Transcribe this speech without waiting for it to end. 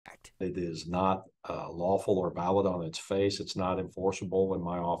It is not lawful or valid on its face. It's not enforceable, and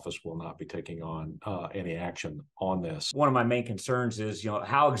my office will not be taking on any action on this. One of my main concerns is,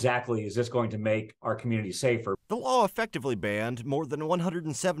 how exactly is this going to make our community safer? The law effectively banned more than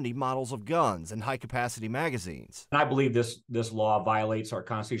 170 models of guns and high-capacity magazines. And I believe this law violates our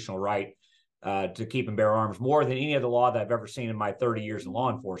constitutional right to keep and bear arms more than any other law that I've ever seen in my 30 years in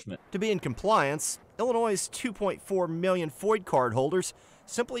law enforcement. To be in compliance, Illinois' 2.4 million FOID card holders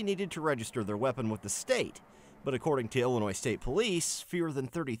simply needed to register their weapon with the state. But according to Illinois State Police, fewer than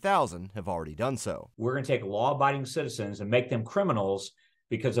 30,000 have already done so. We're going to take law-abiding citizens and make them criminals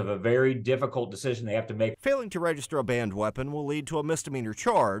because of a very difficult decision they have to make. Failing to register a banned weapon will lead to a misdemeanor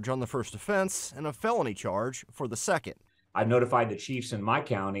charge on the first offense and a felony charge for the second. I've notified the chiefs in my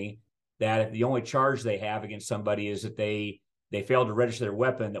county that if the only charge they have against somebody is that they failed to register their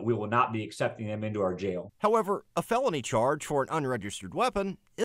weapon, that we will not be accepting them into our jail. However, a felony charge for an unregistered weapon